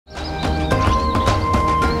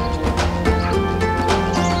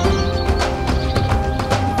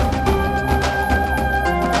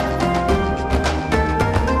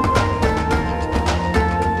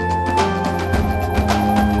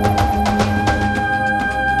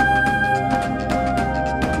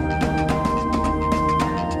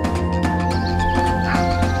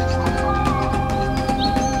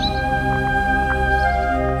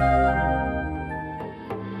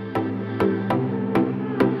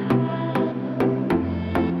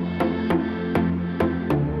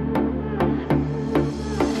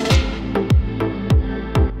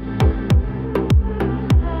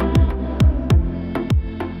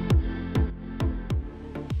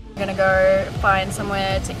find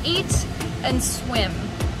somewhere to eat and swim.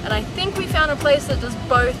 And I think we found a place that does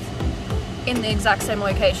both in the exact same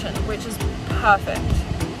location, which is perfect.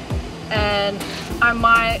 And I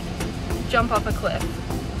might jump off a cliff,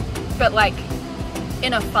 but like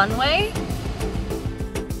in a fun way.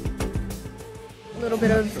 A little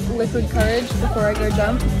bit of liquid courage before I go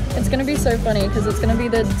jump. It's gonna be so funny because it's gonna be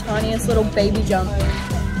the tiniest little baby jump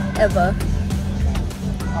ever.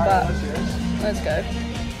 But let's go.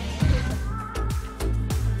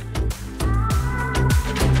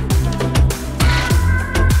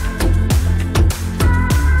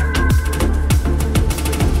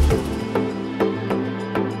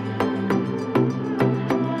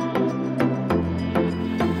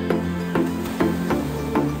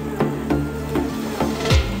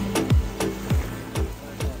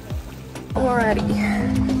 Alrighty,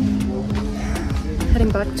 heading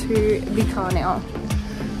back to the car now,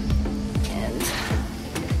 and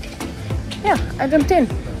yeah, I jumped in.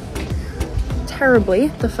 Terribly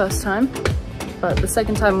the first time, but the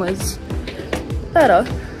second time was better.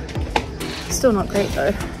 Still not great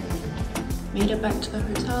though. Made it back to the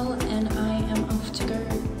hotel and I am off to go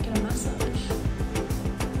get a massage.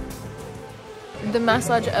 The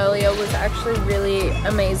massage earlier was actually really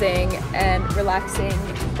amazing and relaxing.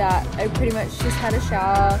 That I pretty much just had a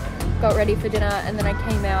shower, got ready for dinner, and then I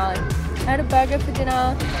came out, had a burger for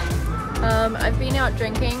dinner. I've been out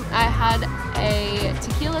drinking. I had a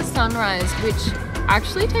tequila sunrise, which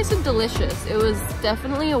actually tasted delicious. It was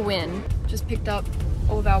definitely a win. Just picked up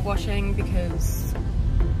all of our washing because,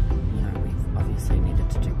 you know, we obviously needed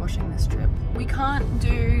to do washing this trip. We can't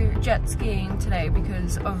do jet skiing today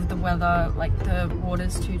because of the weather. Like, the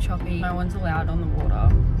water's too choppy. No one's allowed on the water,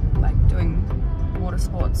 like doing water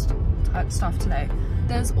sports type stuff today.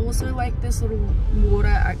 There's also like this little water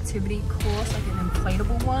activity course, like an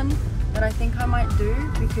inflatable one, that I think I might do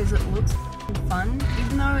because it looks fun.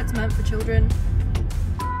 Even though it's meant for children,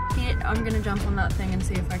 I'm gonna jump on that thing and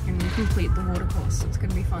see if I can complete the water course. It's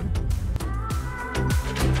gonna be fun.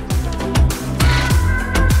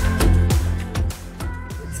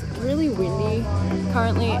 It's really windy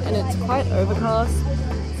currently and it's quite overcast,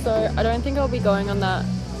 so I don't think I'll be going on that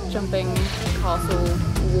jumping castle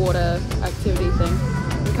water activity thing.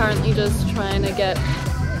 I'm currently just trying to get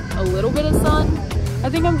a little bit of sun. I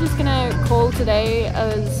think I'm just gonna call today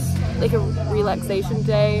as like a relaxation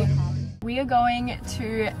day. We are going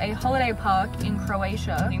to a holiday park in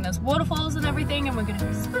Croatia. There's waterfalls and everything, and we're gonna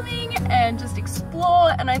be swimming and just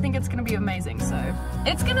explore, and I think it's gonna be amazing. So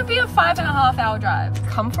it's gonna be a 5.5 hour drive.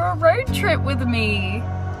 Come for a road trip with me.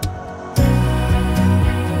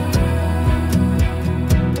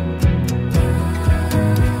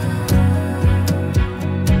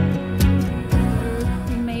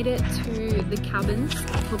 The cabins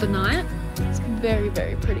for the night. It's very,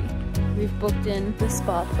 very pretty. We've booked in the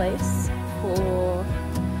spa place for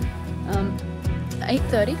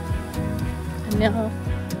 8:30, and now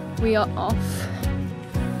we are off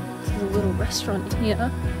to the little restaurant here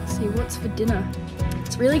to see what's for dinner.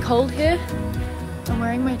 It's really cold here. I'm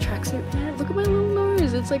wearing my tracksuit pants. Look at my little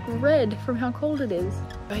nose, it's like red from how cold it is.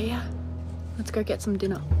 But yeah, let's go get some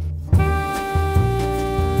dinner.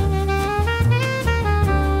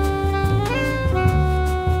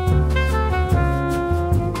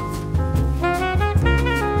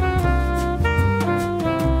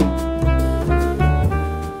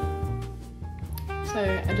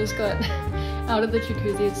 I just got out of the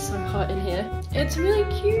jacuzzi. It's so hot in here. It's really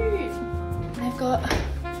cute. They've got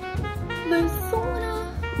the sauna.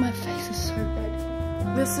 My face is so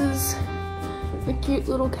red. This is the cute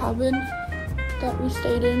little cabin that we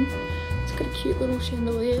stayed in. It's got a cute little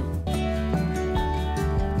chandelier.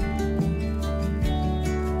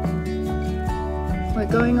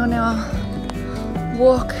 We're going on our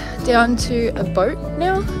walk down to a boat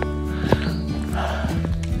now.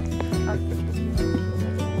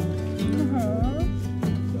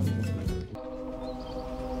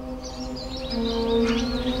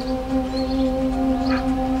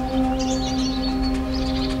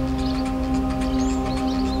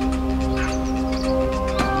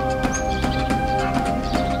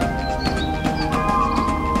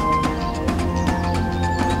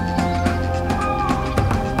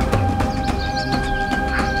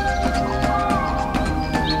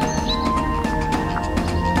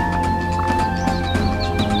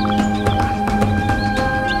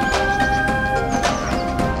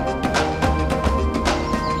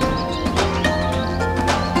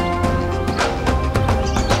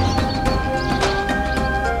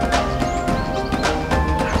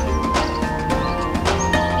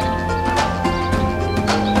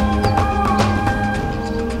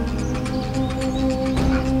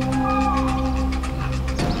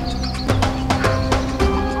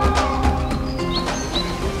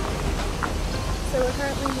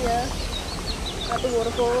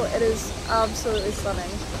 waterfall. It is absolutely stunning.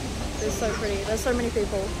 It's so pretty. There's so many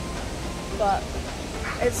people, but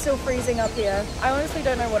it's still freezing up here. I honestly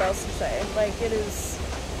don't know what else to say. Like, it is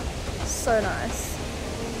so nice.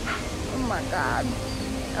 Oh my god.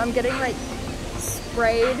 I'm getting like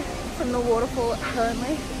sprayed from the waterfall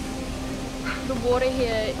currently. The water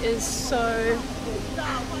here is so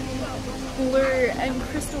blue and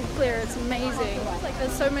crystal clear. It's amazing. It's like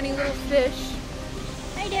there's so many little fish.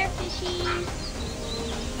 Hi there, fishies.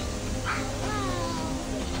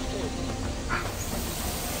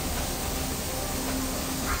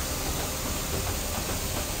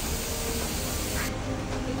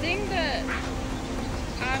 The thing that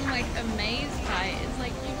I'm like amazed by is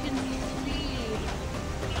like you can see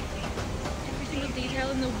every single detail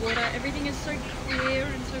in the water. Everything is so clear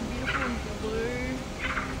and so beautiful and blue.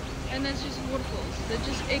 And there's just waterfalls.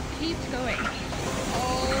 It keeps going.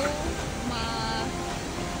 Oh my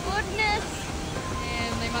goodness!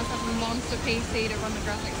 And they must have a monster PC to run the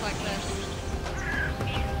graphics like this.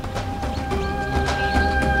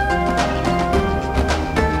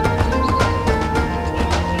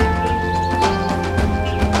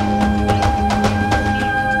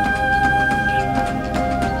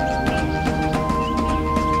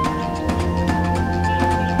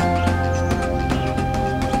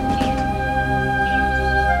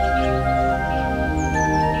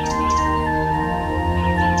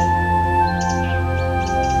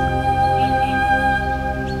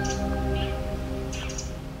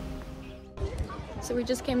 So we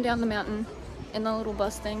just came down the mountain in the little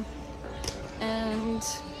bus thing, and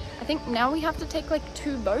I think now we have to take like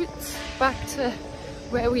 2 boats back to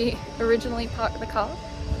where we originally parked the car,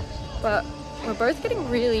 but we're both getting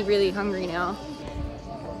really hungry now.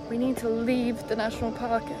 We need to leave the national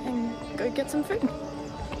park and go get some food.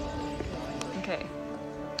 Okay,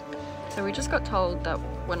 so we just got told that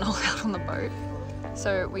we're not allowed on the boat,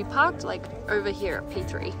 so we parked like over here at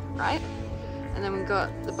P3, right? And then we got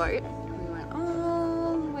the boat.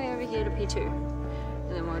 Here to P2,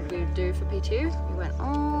 and then what did we do for P2? We went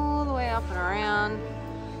all the way up and around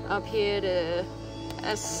up here to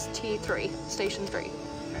ST3, station 3,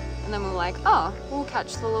 and then we were like, oh, we'll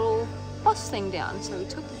catch the little bus thing down. So we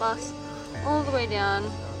took the bus all the way down,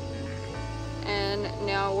 and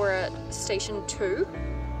now we're at station 2,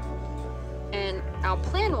 and our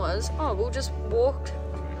plan was, oh, we'll just walk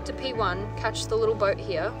to P1, catch the little boat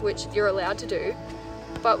here, which you're allowed to do.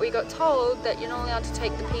 But we got told that you're not allowed to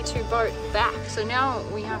take the P2 boat back. So now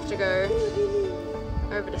we have to go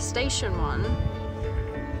over to station 1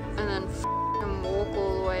 and then walk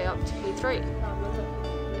all the way up to P3.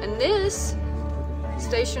 And this,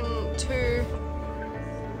 station 2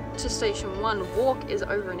 to station 1 walk is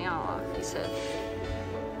over an hour, he said.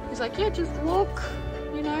 He's like, yeah, just walk,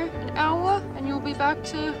 you know, an hour and you'll be back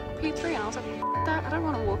to P3. And I was like, F that, I don't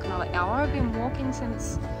want to walk another hour. I've been walking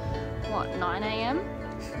since, what, 9 AM?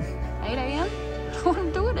 8 AM? I don't want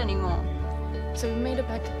to do it anymore. So we made it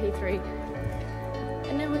back to P3,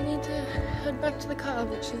 and now we need to head back to the car,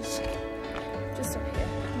 which is just up here,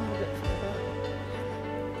 a little bit further.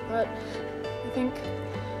 But I think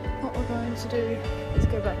what we're going to do is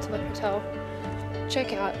go back to the hotel,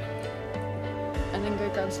 check out, and then go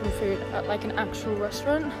grab some food at like an actual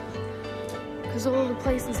restaurant, because all the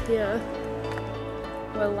places here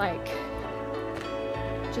were like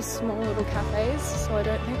just small little cafes, so I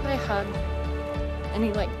don't think they had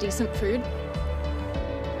any like decent food.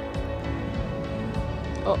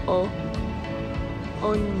 Uh-oh.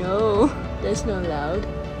 Oh no, that's not allowed.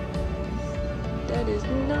 That is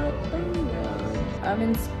not allowed. I'm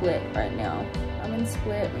in Split right now. I'm in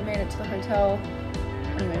Split. We made it to the hotel.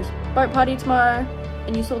 Anyways, boat party tomorrow,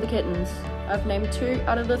 and you saw the kittens. I've named 2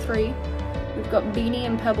 out of the 3. We've got Beanie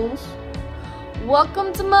and Pebbles.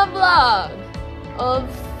 Welcome to my vlog of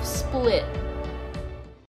Split.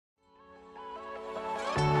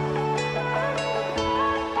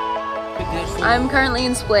 I'm currently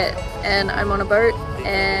in Split and I'm on a boat,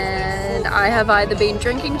 and I have either been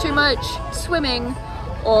drinking too much, swimming,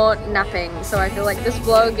 or napping, so I feel like this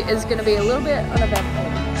vlog is going to be a little bit uneventful.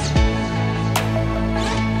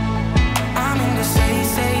 I'm in the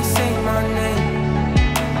say my name.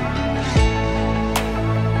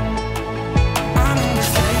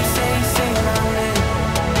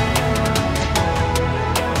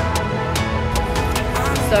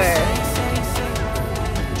 So,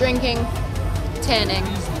 drinking, tanning,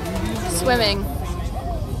 swimming,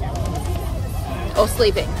 or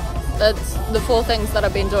sleeping. That's the 4 things that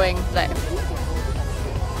I've been doing today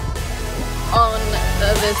on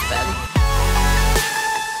this bed.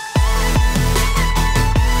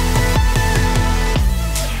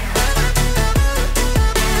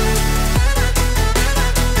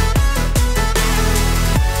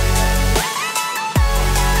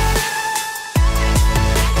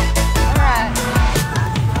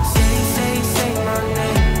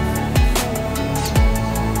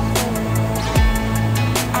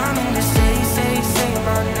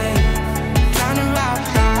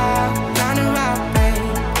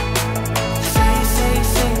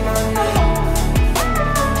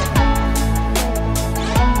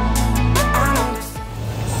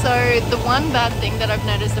 One bad thing that I've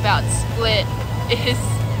noticed about Split is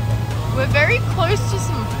we're very close to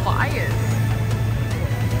some fires.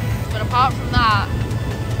 But apart from that,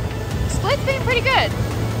 Split's been pretty good.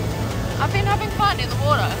 I've been having fun in the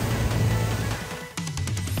water.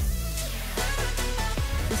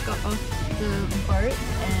 Just got off the boat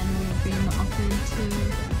and we've been offered to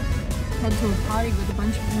head to a party with a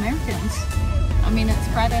bunch of Americans. I mean, it's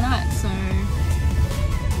Friday night, so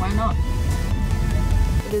why not?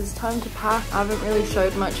 It is time to pack. I haven't really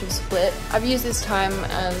showed much of Split. I've used this time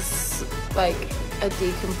as like a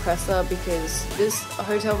decompressor because this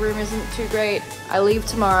hotel room isn't too great. I leave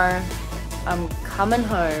tomorrow. I'm coming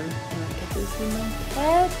home and I get to see my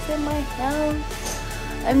cats in my house.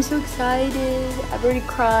 I'm so excited. I've already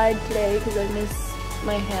cried today because I miss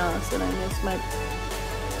my house and I miss my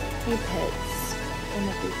pets and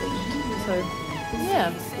everything. So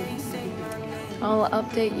yeah. I'll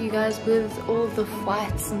update you guys with all the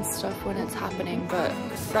flights and stuff when it's happening, but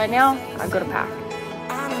right now I've got to pack.